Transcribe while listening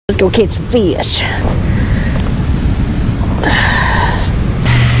go catch some fish.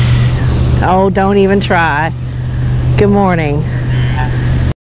 Oh, don't even try. Good morning.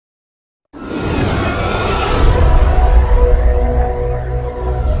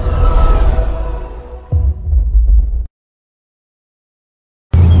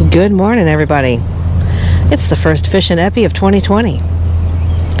 Good morning, everybody. It's the first Fish and Epi of 2020.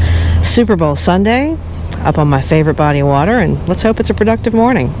 Super Bowl Sunday, up on my favorite body of water, and let's hope it's a productive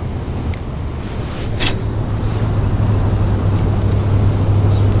morning.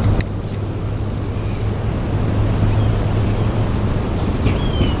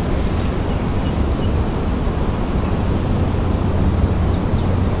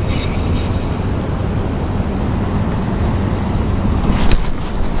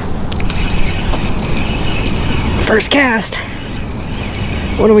 First cast.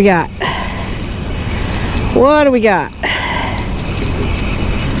 What do we got? What do we got?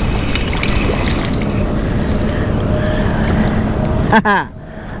 Haha,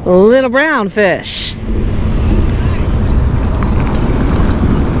 little brown fish.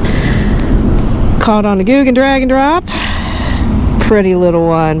 Caught on a goog and drag and drop. Pretty little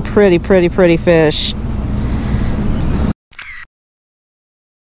one. Pretty fish.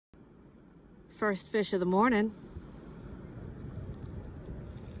 First fish of the morning.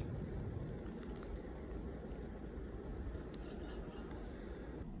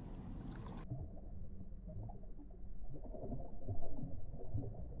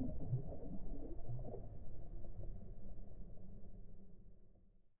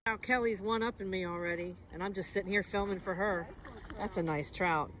 Now Kelly's one-upping me already, and I'm just sitting here filming for her. That's a nice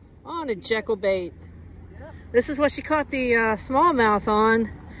trout. On a Jekyll bait. This is what she caught the smallmouth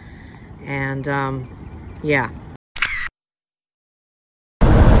on. And yeah.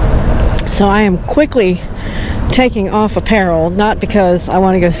 So I am quickly taking off apparel, not because I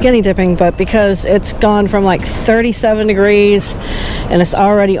want to go skinny dipping, but because it's gone from like 37 degrees and it's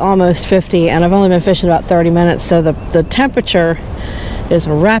already almost 50, and I've only been fishing about 30 minutes, so the temperature is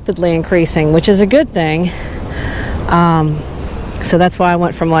rapidly increasing, which is a good thing. So that's why I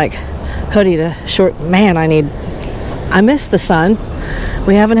went from like hoodie to short. Man, I miss the sun.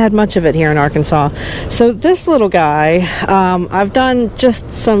 We haven't had much of it here in Arkansas. So this little guy, I've done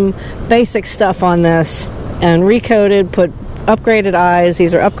just some basic stuff on this and recoated, put upgraded eyes.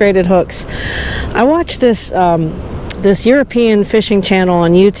 These are upgraded hooks. I watched this this European fishing channel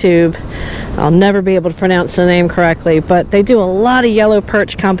on YouTube. I'll never be able to pronounce the name correctly, but they do a lot of yellow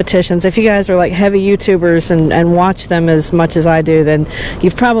perch competitions. If you guys are like heavy YouTubers and watch them as much as I do, then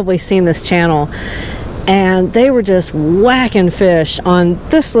you've probably seen this channel. And they were just whacking fish on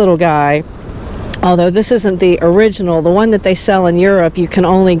this little guy. Although this isn't the original, the one that they sell in Europe, you can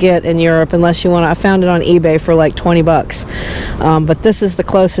only get in Europe unless you want to. I found it on eBay for like 20 bucks. But this is the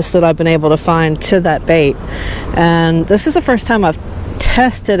closest that I've been able to find to that bait. And this is the first time I've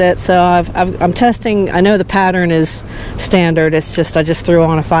tested it, so I'm testing. I know the pattern is standard. It's just I just threw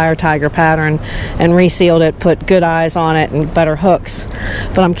on a Fire Tiger pattern and resealed it, put good eyes on it and better hooks.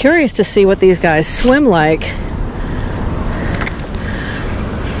 But I'm curious to see what these guys swim like.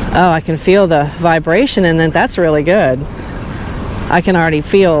 Oh, I can feel the vibration, and then that's really good. I can already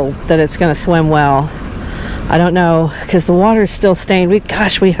feel that it's going to swim well. I don't know, because the water is still stained. We've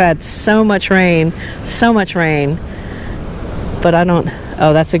had so much rain. But I don't.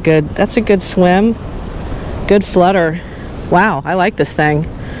 Oh, that's a good swim. Good flutter. Wow, I like this thing.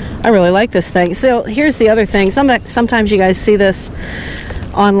 I really like this thing. So here's the other thing. Sometimes you guys see this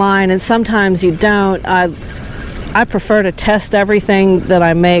online, and sometimes you don't. I prefer to test everything that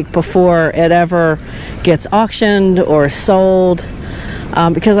I make before it ever gets auctioned or sold,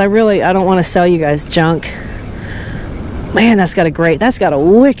 because I don't want to sell you guys junk. Man, that's got a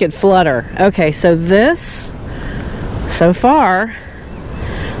wicked flutter. Okay, so so far,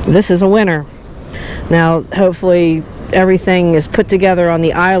 this is a winner. Now, hopefully everything is put together on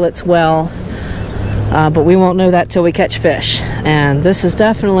the eyelets well, but we won't know that till we catch fish. And this is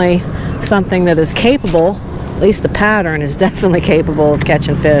definitely something that is capable. At least the pattern is definitely capable of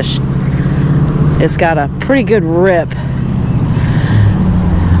catching fish. It's got a pretty good rip.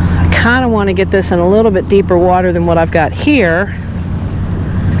 I kind of want to get this in a little bit deeper water than what I've got here,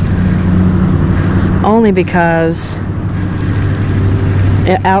 only because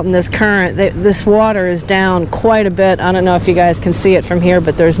out in this current, this water is down quite a bit. I don't know if you guys can see it from here,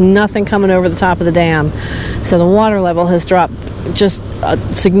 but there's nothing coming over the top of the dam. So the water level has dropped just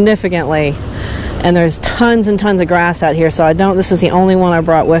significantly. And there's tons and tons of grass out here, so this is the only one I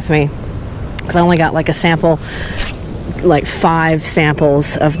brought with me, because I only got like a sample, like 5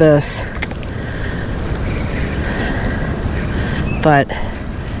 samples of this. But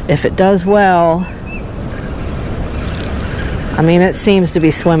if it does well, I mean, it seems to be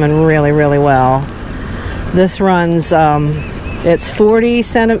swimming really, really well. This runs, it's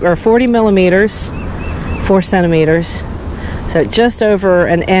 40 millimeters, 4 centimeters, so just over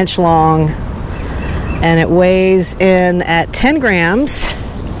an inch long, and it weighs in at 10 grams,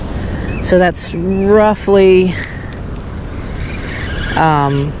 so that's roughly,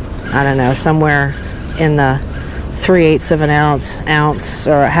 I don't know, somewhere in the 3/8 of an ounce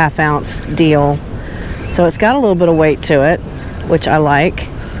or a half ounce deal. So it's got a little bit of weight to it, which I like.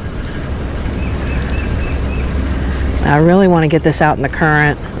 I really want to get this out in the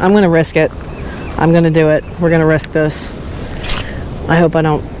current. I'm going to risk it. I'm going to do it. We're going to risk this. I hope I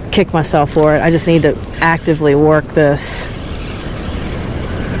don't kick myself for it. I just need to actively work this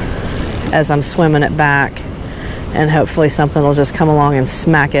as I'm swimming it back, and hopefully something will just come along and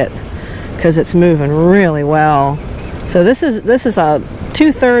smack it, because it's moving really well. So this is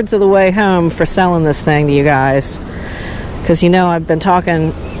 2/3 of the way home for selling this thing to you guys, because you know I've been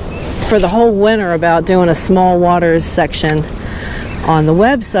talking for the whole winter about doing a small waters section on the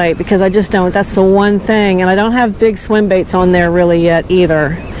website, because I just don't, that's the one thing, and I don't have big swim baits on there really yet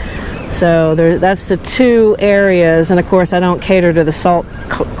either. So that's the two areas, and of course I don't cater to the salt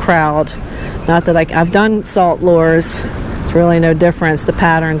crowd. Not that I've done salt lures, it's really no difference. The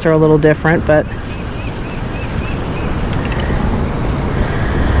patterns are a little different, but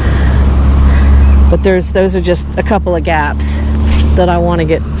those are just a couple of gaps that I want to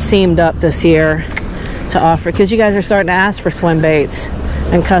get seamed up this year to offer, because you guys are starting to ask for swim baits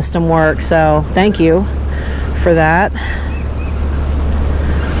and custom work, so thank you for that.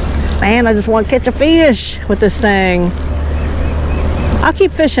 Man, I just want to catch a fish with this thing. I'll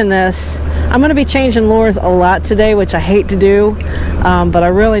keep fishing this. I'm going to be changing lures a lot today, which I hate to do, but I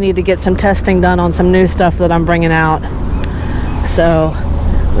really need to get some testing done on some new stuff that I'm bringing out. So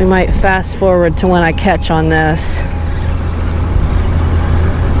we might fast forward to when I catch on this.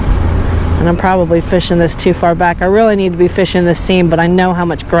 And I'm probably fishing this too far back. I really need to be fishing this seam, but I know how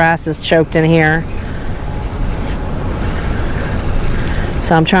much grass is choked in here.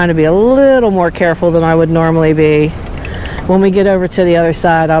 So I'm trying to be a little more careful than I would normally be. When we get over to the other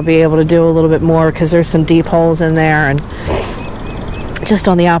side, I'll be able to do a little bit more, because there's some deep holes in there, and just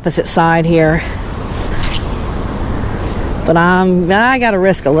on the opposite side here. But I gotta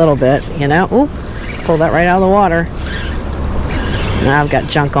risk a little bit, you know. Ooh, pull that right out of the water. Now I've got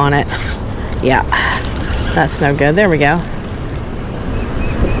junk on it. Yeah, that's no good. There we go.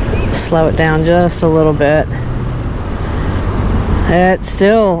 Slow it down just a little bit. It's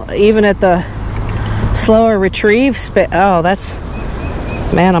still, even at the slower retrieve speed. Oh, that's,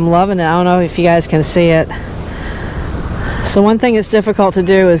 man, I'm loving it. I don't know if you guys can see it. So one thing that's difficult to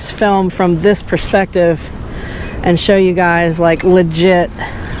do is film from this perspective and show you guys like legit.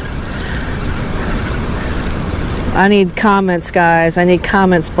 I need comments, guys. I need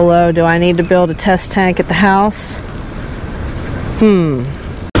comments below. Do I need to build a test tank at the house?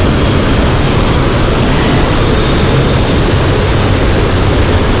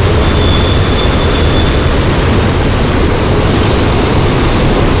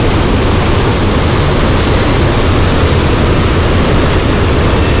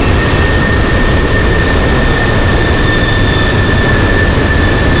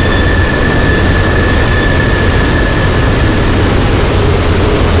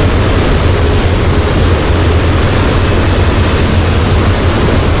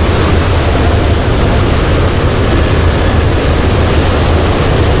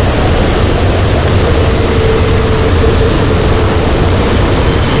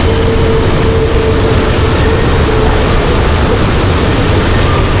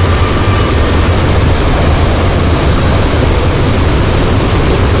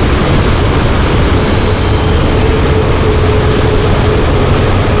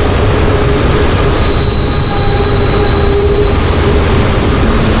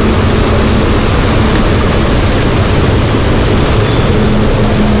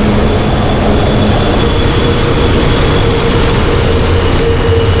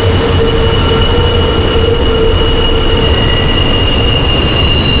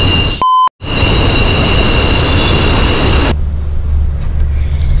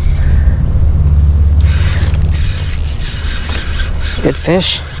 Good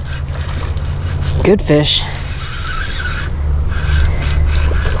fish. Good fish.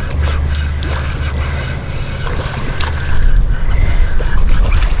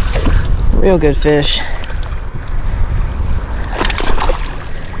 Real good fish.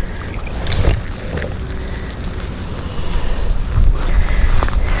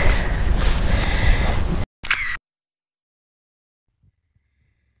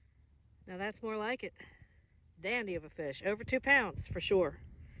 Now that's more like it. Dandy of a fish. Over 2 pounds for sure.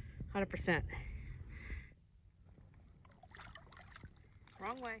 100%.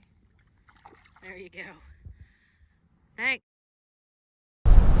 Wrong way. There you go. Thanks.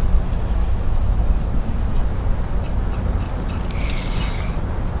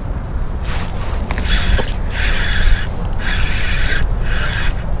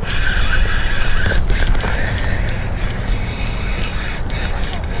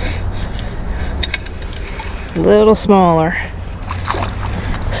 A little smaller.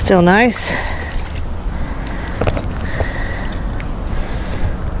 Still nice.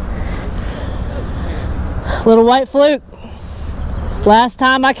 Little white fluke. Last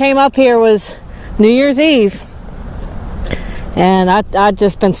time I came up here was New Year's Eve, and I'd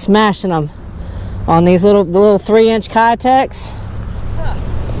just been smashing them on these little 3-inch Kayaks.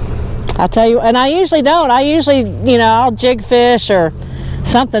 I'll tell you, and I usually don't. I usually, you know, I'll jig fish or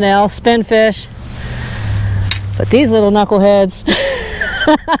something else, spin fish. But these little knuckleheads.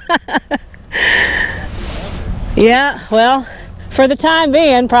 Yeah, well, for the time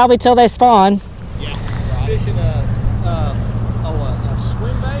being, probably till they spawn. Fishing a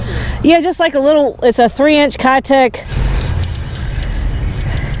swim bait? Yeah, just like a little, it's a 3-inch Kayak.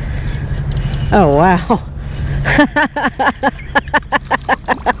 Oh, wow.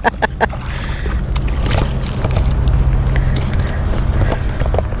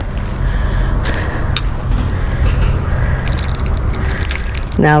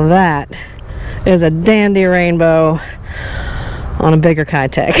 Now that is a dandy rainbow on a bigger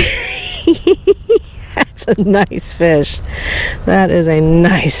Kayak. That's a nice fish. That is a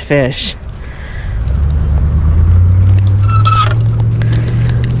nice fish.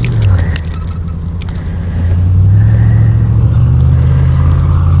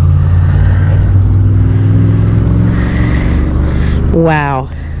 Wow.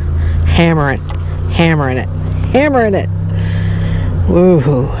 Hammering it.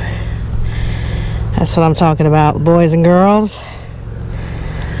 Woohoo. That's what I'm talking about, boys and girls.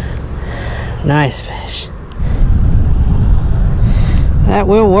 Nice fish. That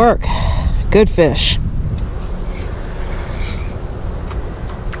will work. Good fish.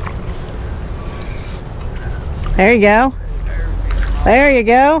 There you go. There you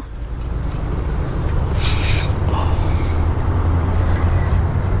go.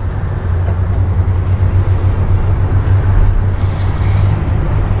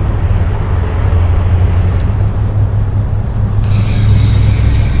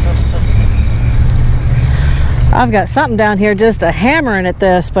 I've got something down here just a hammering at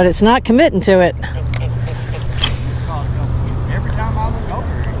this, but it's not committing to it. Every time I look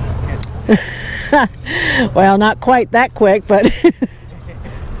over here, Well, not quite that quick, but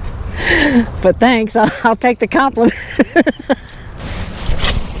but thanks. I'll take the compliment.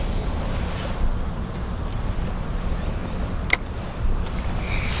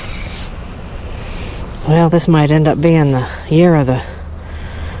 Well, this might end up being the year of the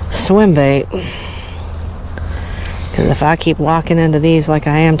swim bait. Because if I keep locking into these like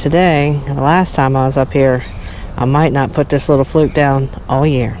I am today, the last time I was up here, I might not put this little fluke down all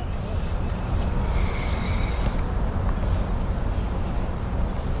year.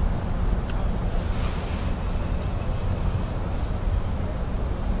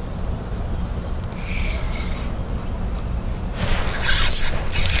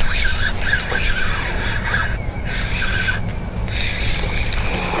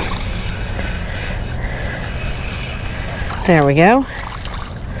 There we go.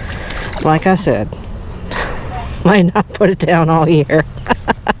 Like I said, might not put it down all year.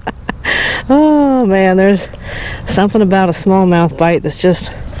 Oh man, there's something about a smallmouth bite that's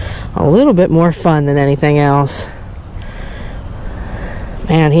just a little bit more fun than anything else.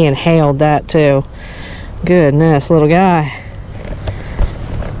 Man, he inhaled that too. Goodness, little guy.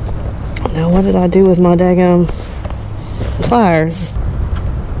 Now what did I do with my daggum pliers?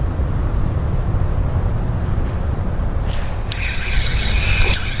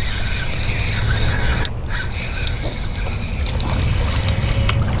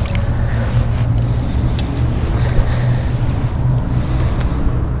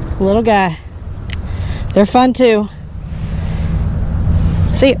 Little guy. They're fun too.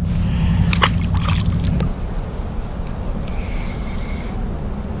 See ya.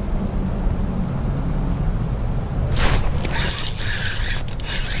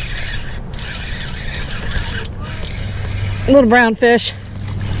 Little brown fish.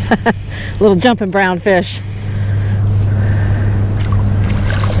 Little jumping brown fish.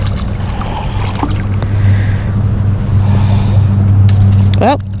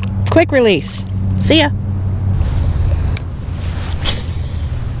 Well, quick release. See ya.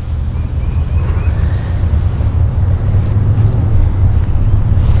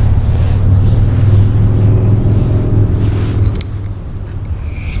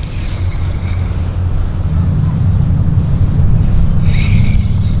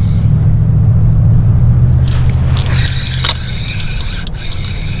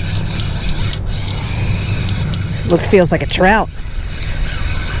 feels like a trout.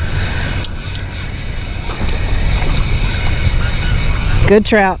 Good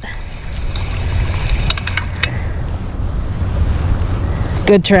trout.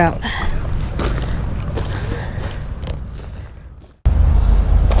 Good trout.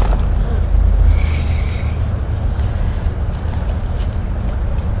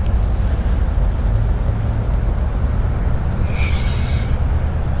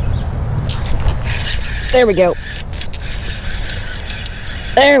 There we go.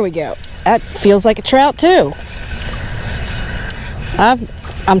 There we go. That feels like a trout too.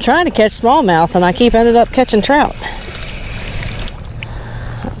 I'm trying to catch smallmouth and I keep ended up catching trout.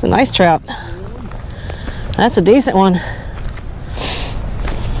 That's a nice trout. That's a decent one.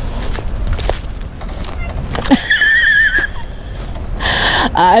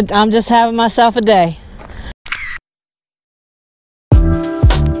 I'm just having myself a day.